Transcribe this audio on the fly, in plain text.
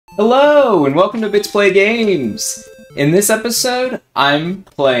Hello, and welcome to Bits Play Games! In this episode, I'm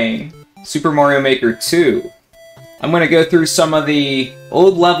playing Super Mario Maker 2. I'm going to go through some of the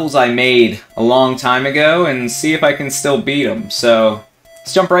old levels I made a long time ago and see if I can still beat them. So,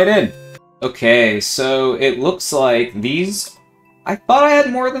 let's jump right in. Okay, so it looks like these... I thought I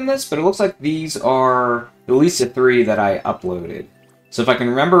had more than this, but it looks like these are at least the 3 that I uploaded. So if I can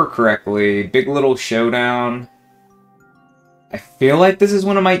remember correctly, Big Little Showdown... I feel like this is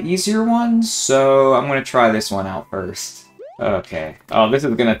one of my easier ones, so I'm going to try this one out first. Okay. Oh, this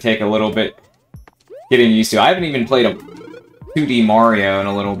is going to take a little bit getting used to. I haven't even played a 2D Mario in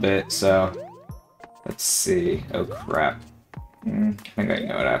a little bit, so... Let's see. Oh, crap. I think I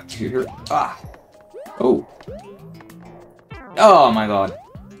know what I have to do here. Ah! Oh! Oh, my god.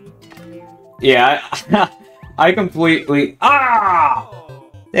 Yeah, I completely... Ah!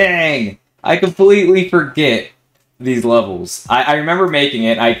 Dang! I completely forget these levels. I remember making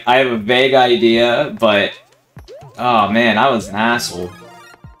it. I have a vague idea, but... Oh, man, I was an asshole.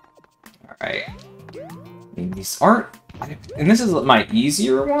 Alright. I mean, these aren't... And this is my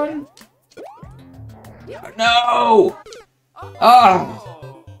easier one? No!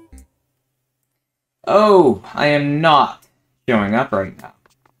 Oh! Oh, I am not showing up right now.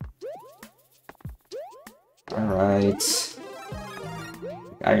 Alright.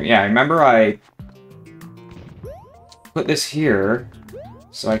 Yeah, I remember I put this here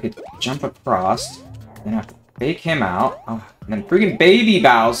so I could jump across, then I have to fake him out. Oh, and then freaking Baby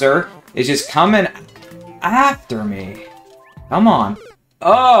Bowser is just coming after me. Come on.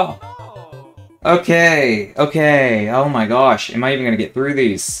 Oh! Okay, okay. Oh my gosh, am I even gonna get through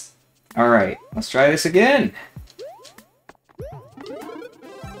these? Alright, let's try this again.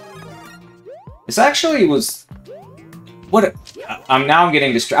 This actually was... What I'm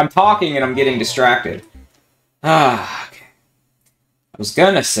getting distracted. I'm talking and I'm getting distracted. Ah, okay. I was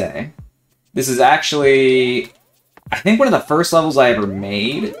gonna say, this is actually, I think one of the first levels I ever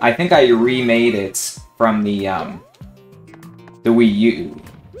made. I think I remade it from the Wii U,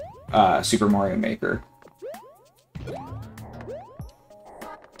 Super Mario Maker.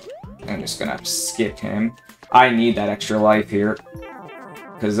 I'm just gonna skip him. I need that extra life here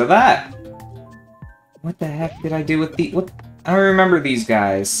because of that. What the heck did I do with the... What? I don't remember these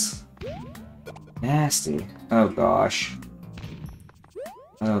guys. Nasty. Oh, gosh.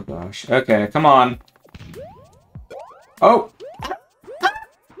 Oh, gosh. Okay, come on. Oh!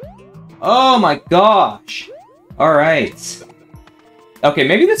 Oh, my gosh! Alright. Okay,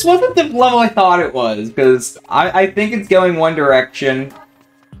 maybe this wasn't the level I thought it was, because I think it's going one direction,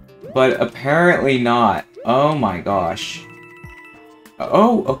 but apparently not. Oh, my gosh.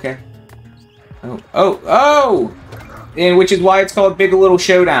 Oh, okay. Oh, oh, oh! And which is why it's called Big Little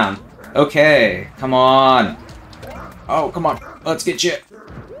Showdown. Okay, come on. Oh, come on. Let's get you.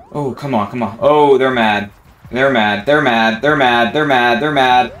 Oh, come on, come on. Oh, they're mad. They're mad. They're mad. They're mad. They're mad. They're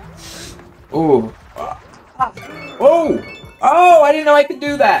mad. Oh. Oh! Oh, I didn't know I could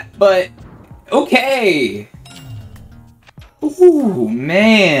do that, but... Okay! Ooh,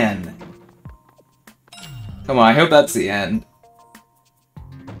 man. Come on, I hope that's the end.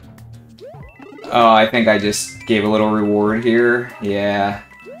 Oh, I think I just gave a little reward here. Yeah.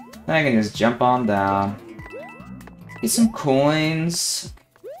 I can just jump on down. Get some coins.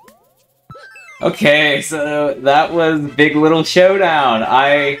 Okay, so that was Big Little Showdown.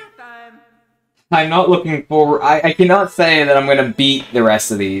 I'm not looking forward... I cannot say that I'm gonna beat the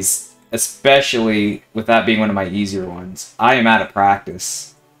rest of these. Especially with that being one of my easier ones. I am out of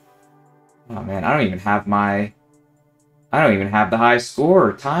practice. Oh man, I don't even have the high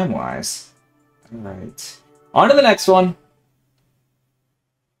score, time-wise. Alright. On to the next one.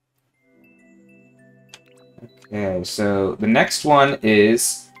 Okay, so the next one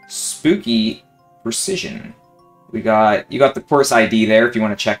is Spooky Precision. You got the course ID there if you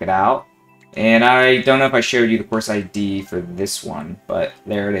want to check it out. And I don't know if I showed you the course ID for this one, but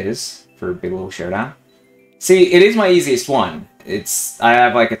there it is for Big Little Showdown. See, it is my easiest one. I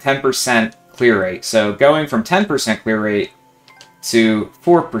have like a 10% clear rate. So going from 10% clear rate to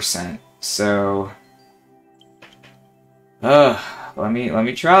 4%. So, let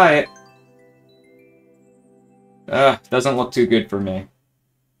me try it. Doesn't look too good for me.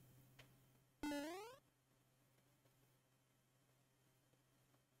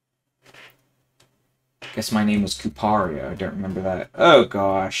 Guess my name was Coupario. I don't remember that. Oh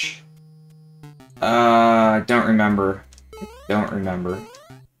gosh. Don't remember. Don't remember.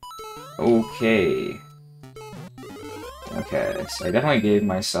 Okay. Okay, so I definitely gave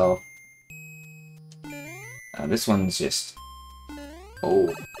myself... this one's just...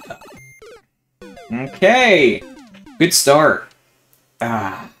 Oh. Okay! Good start.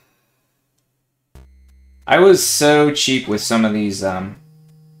 I was so cheap with some of these, So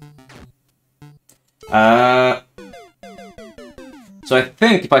I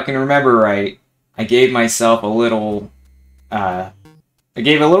think, if I can remember right, I gave myself a little, I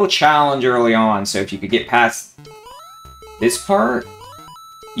gave a little challenge early on, so if you could get past this part,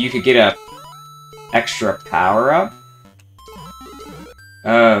 you could get a extra power-up.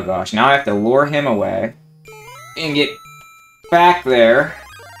 Oh gosh, now I have to lure him away and get back there.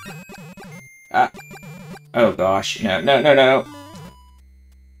 Oh gosh, no, no, no, no.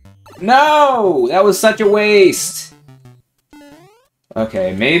 No! That was such a waste!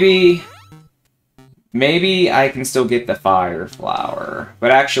 Okay, maybe I can still get the fire flower.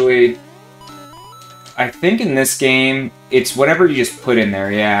 But actually, I think in this game, it's whatever you just put in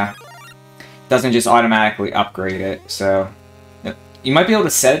there, yeah. It doesn't just automatically upgrade it, so... You might be able to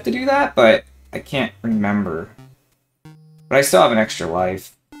set it to do that, but I can't remember. But I still have an extra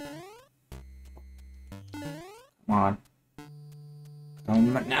life. Come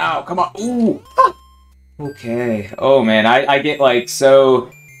on. Now, come on. Ooh! Ah! Okay. Oh, man, I get, like,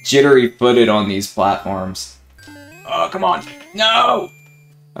 so jittery-footed on these platforms. Oh, come on. No!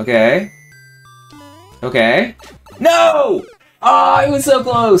 Okay. Okay. No! Oh, it was so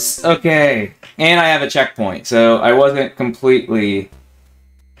close! Okay. And I have a checkpoint, so I wasn't completely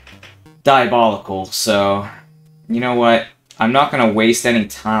diabolical, so... You know what? I'm not gonna waste any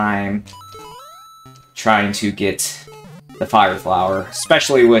time trying to get the fire flower,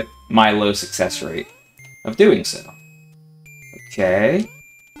 especially with my low success rate of doing so. Okay.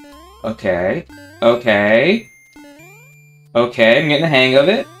 Okay. Okay. Okay, I'm getting the hang of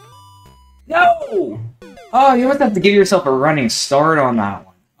it. No! Oh, you always have to give yourself a running start on that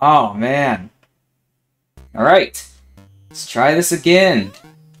one. Oh, man. Alright. Let's try this again.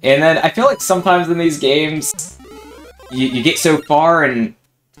 And then, I feel like sometimes in these games, you get so far and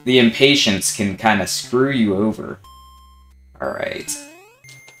the impatience can kind of screw you over. Alright.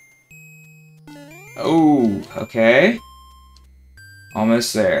 Oh, okay.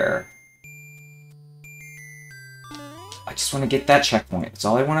 Almost there. I just want to get that checkpoint. That's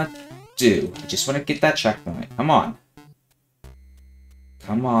all I want to do. I just want to get that checkpoint. Come on.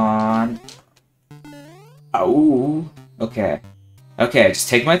 Come on. Oh, okay. Okay, just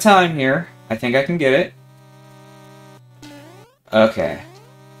take my time here. I think I can get it. Okay.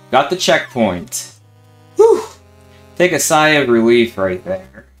 Got the checkpoint. Whew! Take a sigh of relief right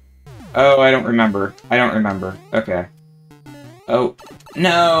there. Oh, I don't remember. I don't remember. Okay. Oh,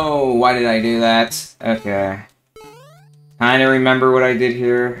 no! Why did I do that? Okay. Kinda remember what I did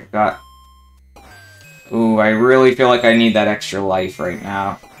here. Got... Ooh, I really feel like I need that extra life right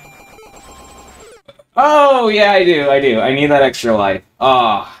now. Oh, yeah, I do. I need that extra life.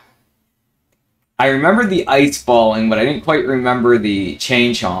 Ah. Oh. I remember the ice falling, but I didn't quite remember the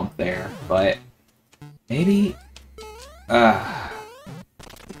chain chomp there. But maybe... Okay.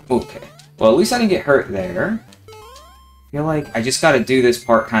 Well, at least I didn't get hurt there. I feel like I just gotta do this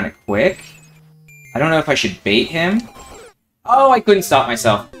part kind of quick. I don't know if I should bait him. Oh, I couldn't stop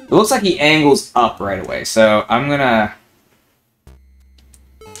myself. It looks like he angles up right away, so I'm gonna...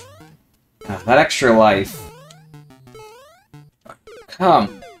 that extra life.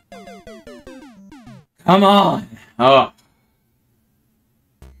 Come on! Oh.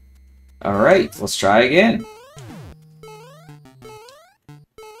 Alright, let's try again.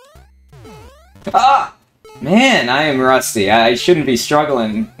 Ah! Man, I am rusty. I shouldn't be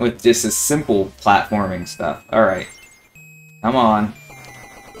struggling with just this simple platforming stuff. Alright. Come on.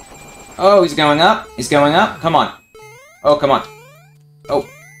 Oh, he's going up. He's going up. Come on. Oh, come on. Oh.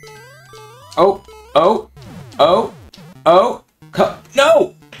 Oh. Oh. Oh. Oh.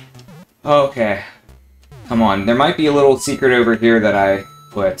 No! Okay. Come on. There might be a little secret over here that I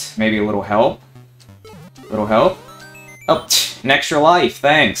put. Maybe a little help? A little help? Oh, an extra life.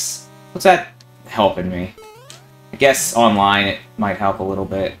 Thanks. What's that helping me? I guess online it might help a little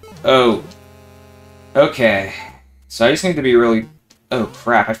bit. Oh. Okay. So I just need to be really... Oh,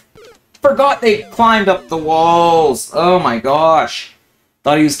 crap. I forgot they climbed up the walls! Oh my gosh.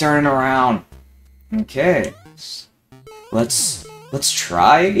 Thought he was turning around. Okay. Let's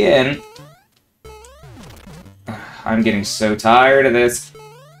try again. I'm getting so tired of this.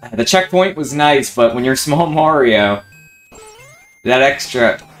 The checkpoint was nice, but when you're small Mario, that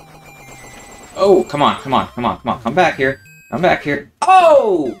extra... Oh, come on, come on, come on, come on. Come back here. Come back here.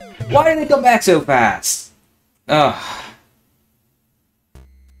 Oh! Why did they come back so fast? Ugh.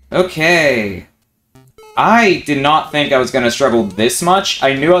 Okay. I did not think I was going to struggle this much.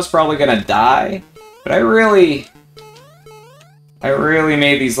 I knew I was probably going to die, but I really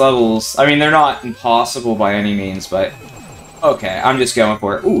made these levels... I mean, they're not impossible by any means, but... Okay, I'm just going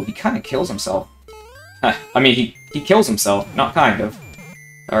for it. Ooh, he kind of kills himself. I mean, he kills himself, not kind of.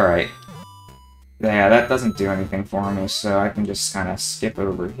 Alright. Yeah, that doesn't do anything for me, so I can just kind of skip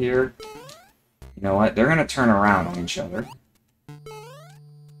over here. You know what? They're gonna turn around on each other. Can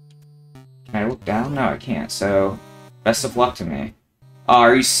I look down? No, I can't, so... Best of luck to me. Oh,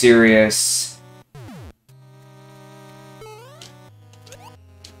 are you serious?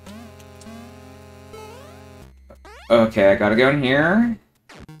 Okay, I gotta go in here.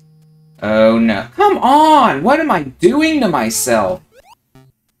 Oh no. Come on! What am I doing to myself?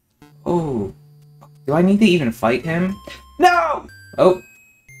 Oh. Do I need to even fight him? No! Oh.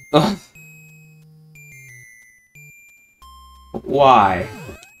 Ugh. Why?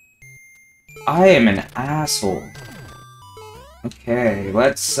 I am an asshole. Okay,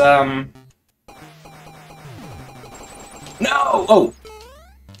 let's, No! Oh!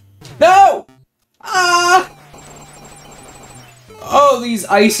 No! Ah! Oh, these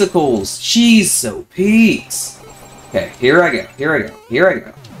icicles! Jeez, so Pete's. Okay, here I go, here I go, here I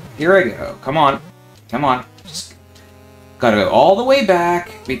go, here I go. Come on. Come on. Just gotta go all the way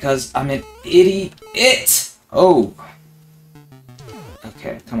back because I'm an idiot. Oh.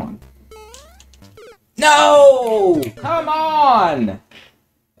 Okay, come on. No! Come on!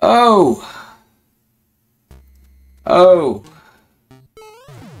 Oh. Oh.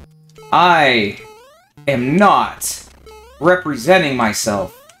 I am not representing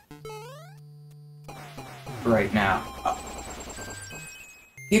myself right now.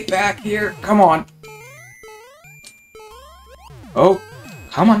 Get back here. Come on. Oh,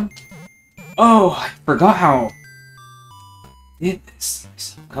 come on. Oh, I forgot how I did this.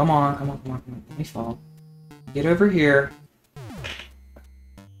 Come on, come on, come on, come on. Let me fall. Get over here.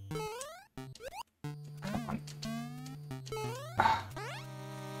 Come on.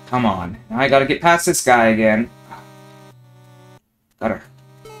 Come on. Now I gotta get past this guy again. Got her.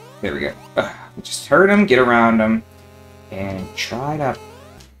 There we go. Just hurt him, get around him, and try to...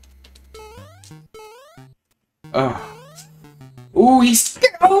 Ooh, he's...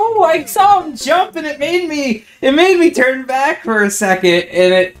 Oh, I saw him jump and it made me turn back for a second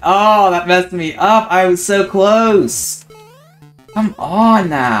and it... Oh, that messed me up. I was so close. Come on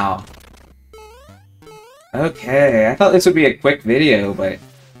now. Okay, I thought this would be a quick video, but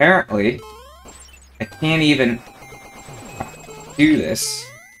apparently I can't even do this.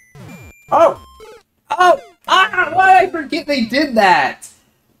 Oh! Oh! Ah! Why did I forget they did that?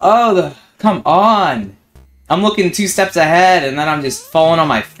 Oh, come on. I'm looking 2 steps ahead, and then I'm just falling on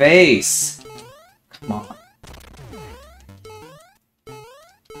my face. Come on.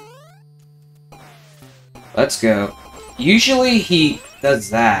 Let's go. Usually he does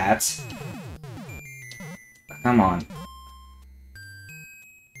that. Come on.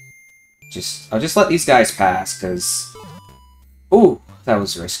 I'll just let these guys pass, because... Ooh, that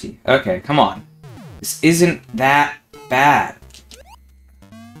was risky. Okay, come on. This isn't that bad.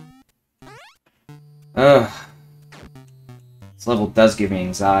 Ugh. This level does give me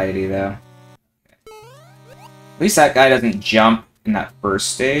anxiety, though. At least that guy doesn't jump in that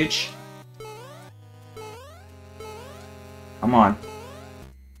first stage. Come on.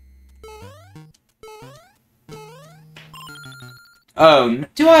 Oh,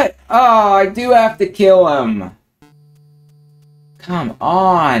 do I? Oh, I do have to kill him. Come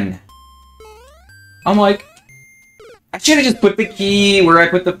on. I'm like... I should have just put the key where I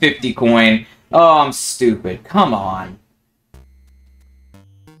put the 50 coin. Oh, I'm stupid. Come on.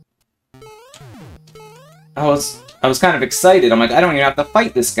 I was kind of excited. I'm like, I don't even have to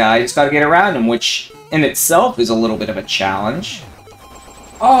fight this guy. I just gotta get around him, which in itself is a little bit of a challenge.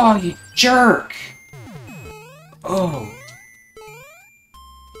 Oh, you jerk. Oh.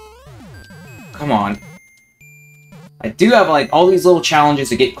 Come on. I do have, like, all these little challenges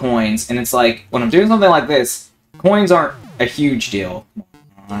to get coins, and it's like, when I'm doing something like this, coins aren't a huge deal.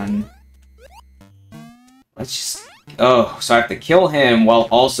 Come on. Let's just... Oh, so I have to kill him while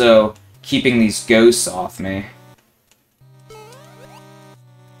also keeping these ghosts off me.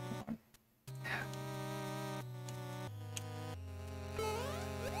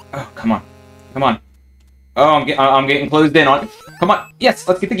 Oh, come on. Come on. Oh, I'm getting closed in on... Come on. Yes,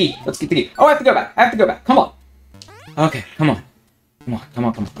 let's get the key. Let's get the key. Oh, I have to go back. I have to go back. Come on. Okay, come on. Come on, come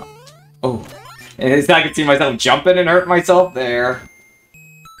on, come on. Oh. I can see myself jumping and hurt myself there.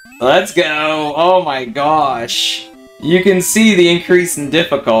 Let's go. Oh my gosh. You can see the increase in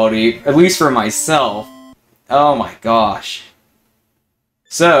difficulty, at least for myself. Oh my gosh.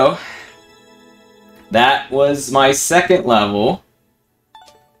 So, that was my second level.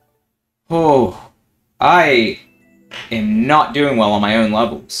 Oh, I am not doing well on my own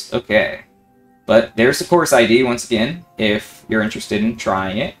levels. Okay. But there's the course ID once again, if you're interested in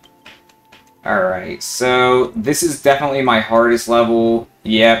trying it. Alright, so this is definitely my hardest level.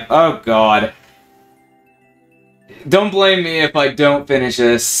 Yep. Oh god. Don't blame me if I don't finish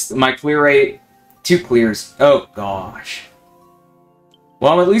this. My clear rate, 2 clears. Oh gosh.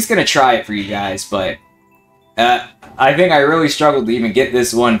 Well, I'm at least gonna try it for you guys, but I think I really struggled to even get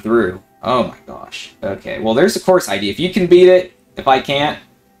this one through. Oh my gosh. Okay, well there's a course ID. If you can beat it, if I can't,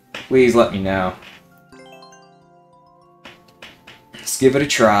 please let me know. Let's give it a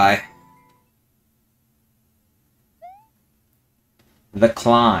try. The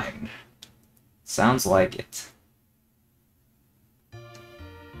Climb. Sounds like it.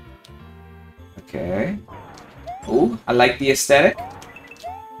 Okay. Ooh, I like the aesthetic.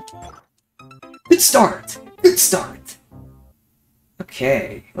 Good start! Good start!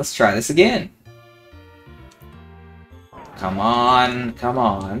 Okay, let's try this again. Come on, come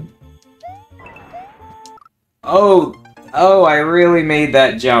on. Oh, I really made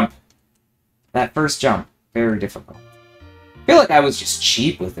that jump. That first jump, very difficult. I feel like I was just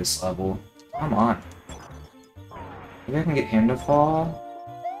cheap with this level. Come on. Maybe I can get him to fall?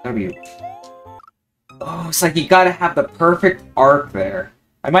 That'd be... Oh, it's like you gotta have the perfect arc there.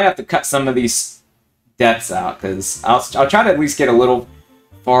 I might have to cut some of these deaths out, because I'll try to at least get a little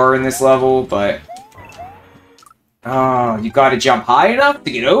far in this level, but... Oh, you gotta jump high enough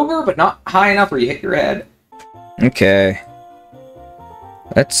to get over, but not high enough where you hit your head. Okay.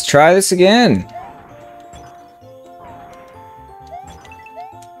 Let's try this again.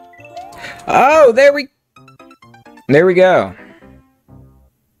 Oh, there we go.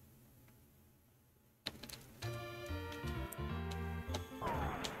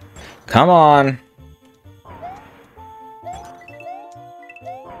 Come on.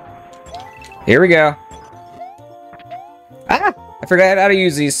 Here we go. Ah! I forgot how to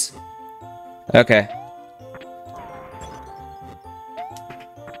use these. Okay.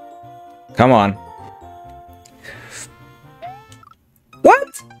 Come on.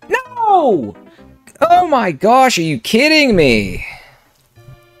 What? No! Oh my gosh, are you kidding me?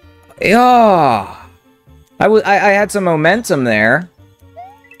 Yeah. I had some momentum there.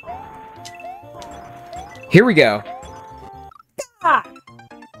 Here we go. Ah!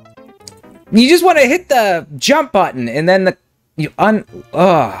 You just want to hit the jump button and then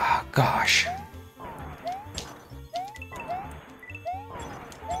oh gosh.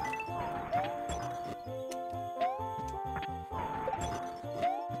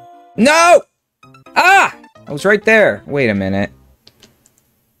 No! Ah! I was right there. Wait a minute.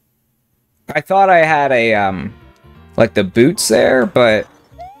 I thought I had a, like the boots there, but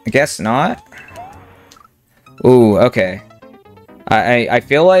I guess not. Ooh, okay. I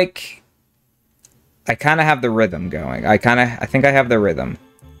feel like I kind of have the rhythm going. I think I have the rhythm.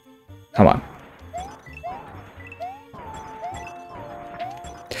 Come on.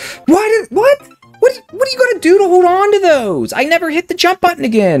 What? What are you gonna do to hold on to those? I never hit the jump button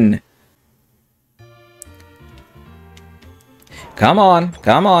again. Come on,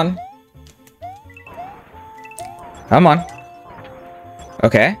 come on. Come on.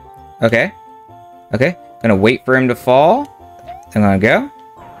 Okay, okay, okay. Gonna wait for him to fall. I'm gonna go.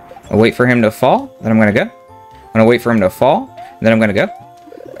 I'll wait for him to fall. Then I'm gonna go. I'm gonna wait for him to fall. Then I'm gonna go.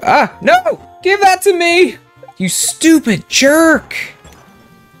 Ah, no! Give that to me! You stupid jerk!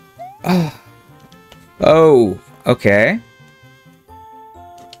 Oh. Oh, okay.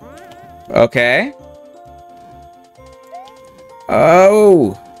 Okay.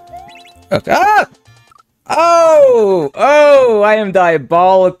 Oh. Okay. Ah! Oh, I am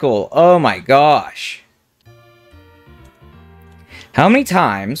diabolical. Oh my gosh. How many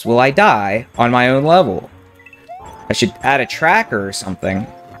times will I die on my own level? I should add a tracker or something.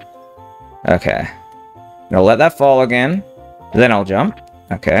 Okay. I'm gonna let that fall again. Then I'll jump.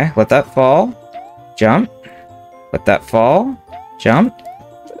 Okay, let that fall. Jump. Let that fall. Jump.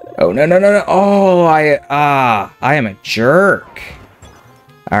 Oh, no, no, no, no. Oh, I am a jerk.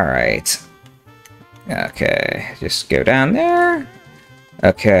 Alright. Okay, just go down there.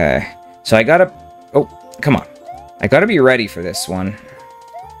 Okay. So I gotta... Oh, come on. I gotta be ready for this one.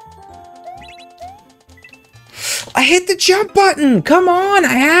 I hit the jump button! Come on,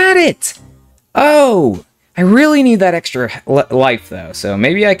 I had it! Oh, I really need that extra life, though. So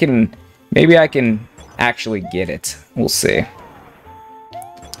maybe I can actually get it. We'll see.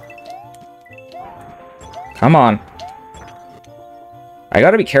 Come on. I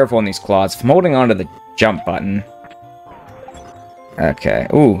gotta be careful on these claws. If I'm holding onto the jump button. Okay.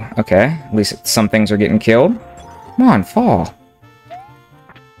 Ooh, okay. At least some things are getting killed. Come on, fall.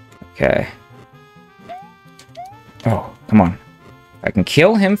 Okay. Oh, come on. I can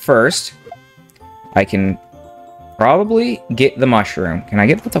kill him first. I can probably get the mushroom. Can I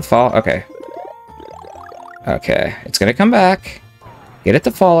get the fall? Okay. Okay, it's gonna come back. Get it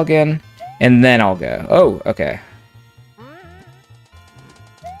to fall again, and then I'll go. Oh, okay.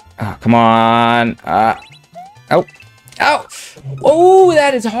 Oh, come on. Oh. Oh! Oh,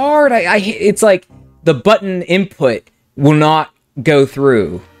 that is hard! It's like the button input will not go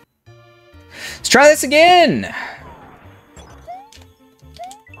through. Let's try this again!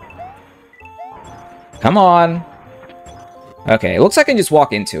 Come on. Okay, it looks like I can just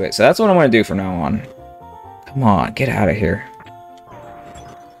walk into it, so that's what I'm going to do from now on. Come on, get out of here.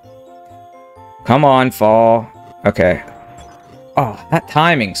 Come on, fall. Okay. Oh, that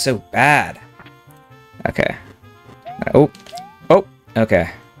timing's so bad. Okay. Oh. Oh,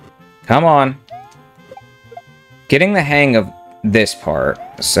 okay. Come on. Getting the hang of this part,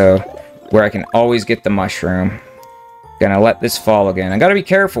 so where I can always get the mushroom. Gonna let this fall again. I gotta be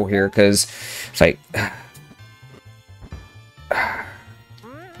careful here, because it's like...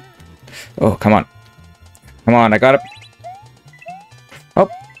 Oh, come on. Come on, I gotta... Oh.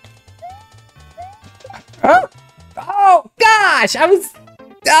 Oh! Oh, gosh!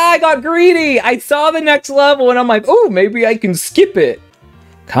 I got greedy! I saw the next level, and I'm like, oh, maybe I can skip it.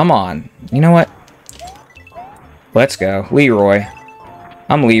 Come on. You know what? Let's go. Leroy.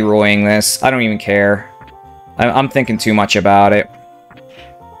 I'm Leroying this. I don't even care. I'm thinking too much about it.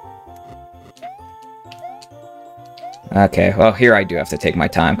 Okay, well, here I do have to take my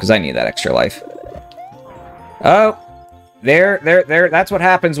time, because I need that extra life. Oh! There, that's what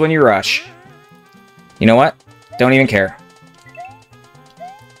happens when you rush. You know what? Don't even care.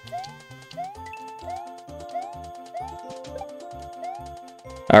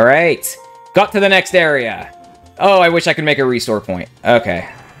 Alright. Got to the next area. Oh, I wish I could make a restore point. Okay.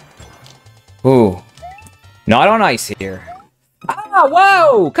 Ooh. Not on ice here. Ah,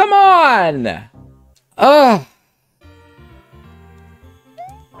 whoa! Come on! Ugh.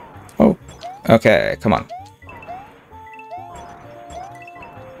 Oh. Okay, come on.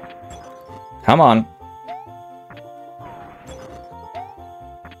 Come on.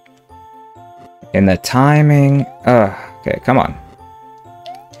 In the timing. Okay, come on.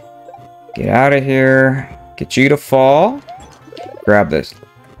 Get out of here. Get you to fall. Grab this.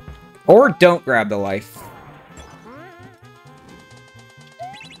 Or don't grab the life.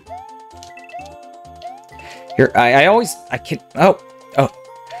 Here, I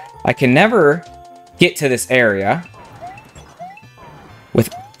can never get to this area with...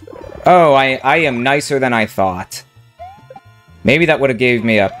 Oh, I am nicer than I thought. Maybe that would have gave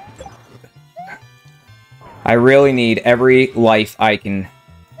me a... I really need every life I can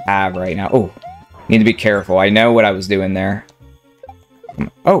have right now. Oh, need to be careful. I know what I was doing there.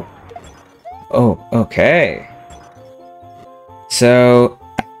 Oh. Oh, okay. So,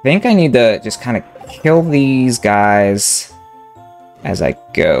 I think I need to just kind of kill these guys as I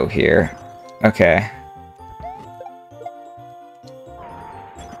go here. Okay.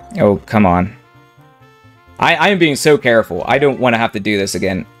 Oh, come on. I am being so careful. I don't want to have to do this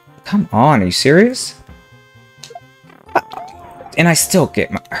again. Come on, are you serious? And I still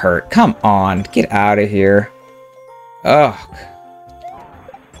get hurt. Come on, get out of here. Ugh.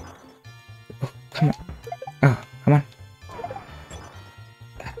 Oh, come on. Oh, come on.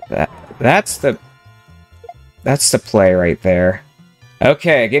 That's the play right there.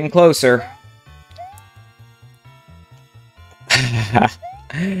 Okay, getting closer.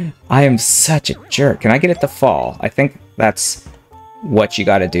 I am such a jerk. Can I get it to fall? I think that's what you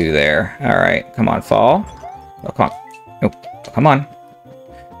gotta do there. Alright, come on, fall. Oh, come on. Oh, come on.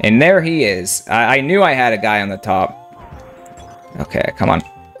 And there he is. I knew I had a guy on the top. Okay, come on.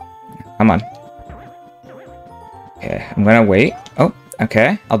 Come on. Okay, I'm gonna wait. Oh,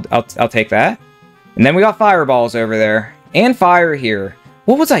 okay. I'll take that. And then we got fireballs over there. And fire here.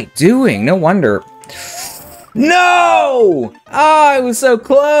 What was I doing? No wonder. No! Oh, I was so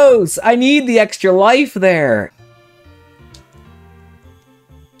close. I need the extra life there.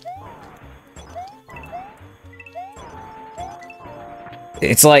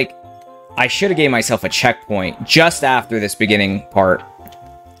 It's like, I should have gave myself a checkpoint just after this beginning part.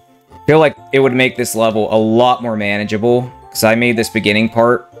 I feel like it would make this level a lot more manageable, because I made this beginning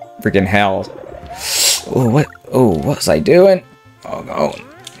part freaking hell. Oh, what was I doing? Oh, no.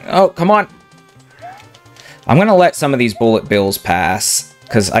 Oh, come on. I'm gonna let some of these bullet bills pass,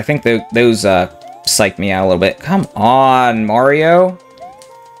 because I think those psych me out a little bit. Come on, Mario.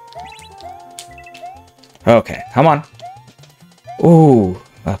 Okay, come on. Ooh,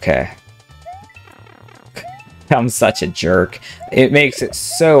 okay. I'm such a jerk. It makes it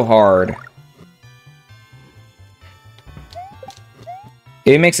so hard.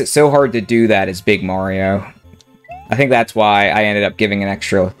 It makes it so hard to do that as Big Mario. I think that's why I ended up giving an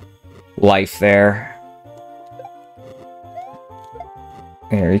extra life there.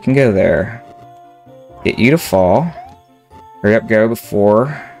 There, you can go there. Get you to fall. Hurry up, go before.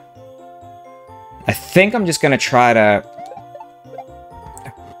 I think I'm just gonna try to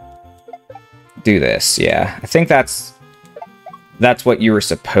do this. Yeah, I think that's what you were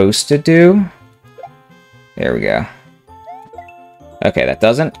supposed to do. There we go. Okay, that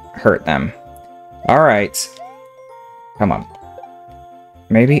doesn't hurt them. All right. Come on.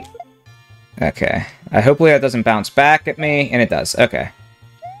 Maybe. Okay. Hopefully that doesn't bounce back at me, and it does. Okay.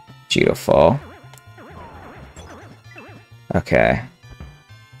 Beautiful. Okay.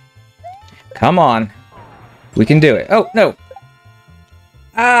 Come on. We can do it. Oh, no.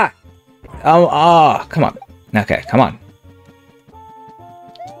 Ah! Oh, come on. Okay, come on.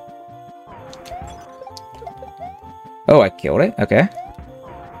 Oh, I killed it. Okay.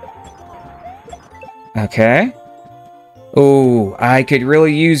 Okay. Oh, I could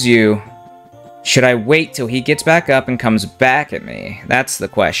really use you. Should I wait till he gets back up and comes back at me? That's the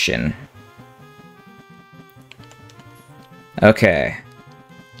question. Okay.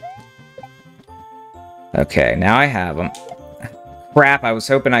 Okay, now I have him. Crap, I was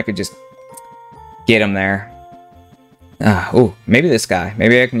hoping I could just get him there. Oh, maybe this guy.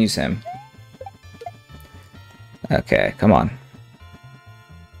 Maybe I can use him. Okay, come on.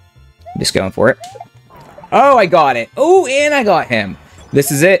 Just going for it. Oh, I got it. Oh, and I got him.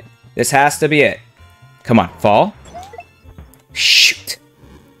 This is it. This has to be it. Come on, fall. Shoot.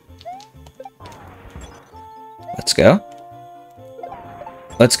 Let's go.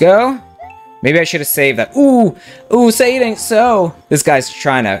 Let's go. Maybe I should have saved that. Ooh, ooh, say it ain't so. This guy's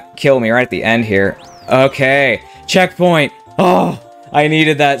trying to kill me right at the end here. Okay, checkpoint. Oh, I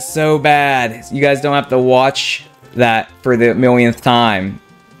needed that so bad. You guys don't have to watch that for the millionth time,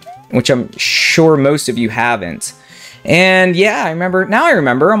 which I'm sure most of you haven't. And yeah, I remember. Now I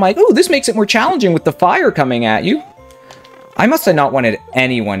remember. I'm like, oh, this makes it more challenging with the fire coming at you. I must have not wanted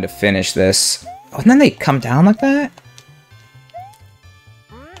anyone to finish this. Oh, and then they come down like that?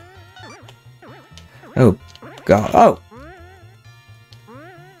 Oh, God. Oh.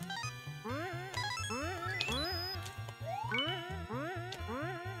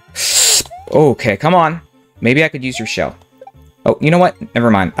 Okay, come on. Maybe I could use your shell. Oh, you know what? Never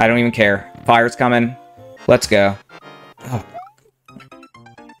mind. I don't even care. Fire's coming. Let's go. Oh.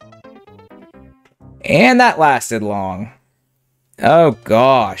 And that lasted long. Oh,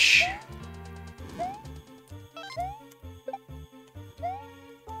 gosh.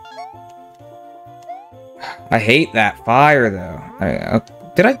 I hate that fire, though.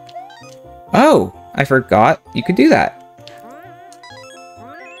 Did I? Oh, I forgot you could do that.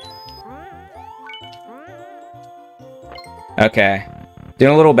 Okay.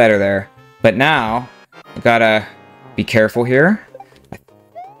 Doing a little better there. But now, I gotta be careful here. I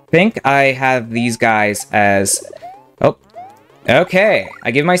think I have these guys as... Oh. Okay.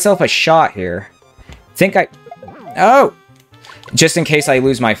 I give myself a shot here. Oh! Just in case I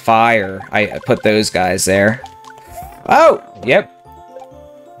lose my fire, I put those guys there. Oh! Yep.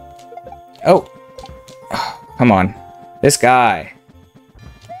 Oh. Come on. This guy.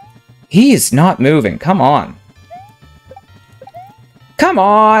 He is not moving. Come on. Come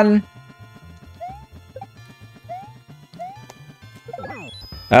on!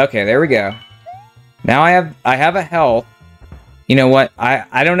 Okay, there we go. Now I have a health. You know what?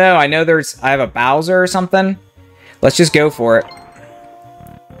 I don't know. I know I have a Bowser or something. Let's just go for it.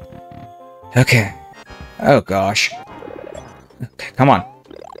 Okay. Oh, gosh. Okay, come on.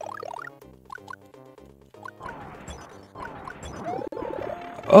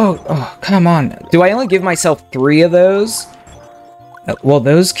 Oh, come on. Do I only give myself 3 of those? Well,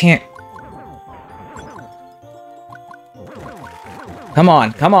 those can't... Come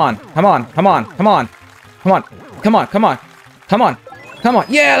on, come on, come on, come on, come on. Come on, come on, come on. Come on, come on.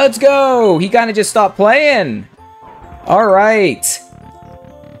 Yeah, let's go! He kind of just stopped playing. All right.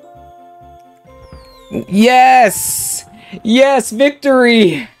 Yes! Yes,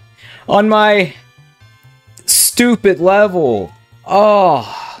 victory! On my stupid level.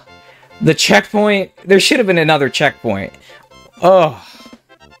 Oh, the checkpoint. There should have been another checkpoint. Oh,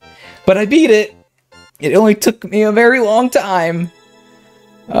 but I beat it. It only took me a very long time.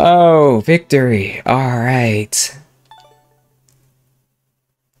 Oh, victory. All right.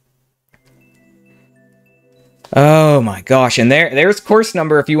 Oh my gosh, and there's course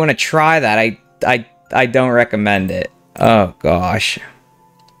number if you want to try that. I don't recommend it. Oh gosh.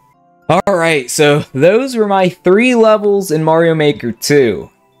 Alright, so those were my 3 levels in Mario Maker 2.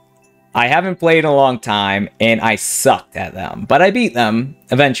 I haven't played in a long time, and I sucked at them, but I beat them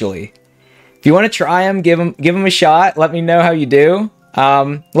eventually. If you want to try them, give them a shot. Let me know how you do.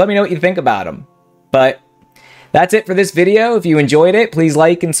 Let me know what you think about them. But That's it for this video. If you enjoyed it, please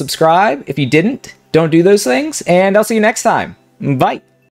like and subscribe. If you didn't, don't do those things, and I'll see you next time. Bye!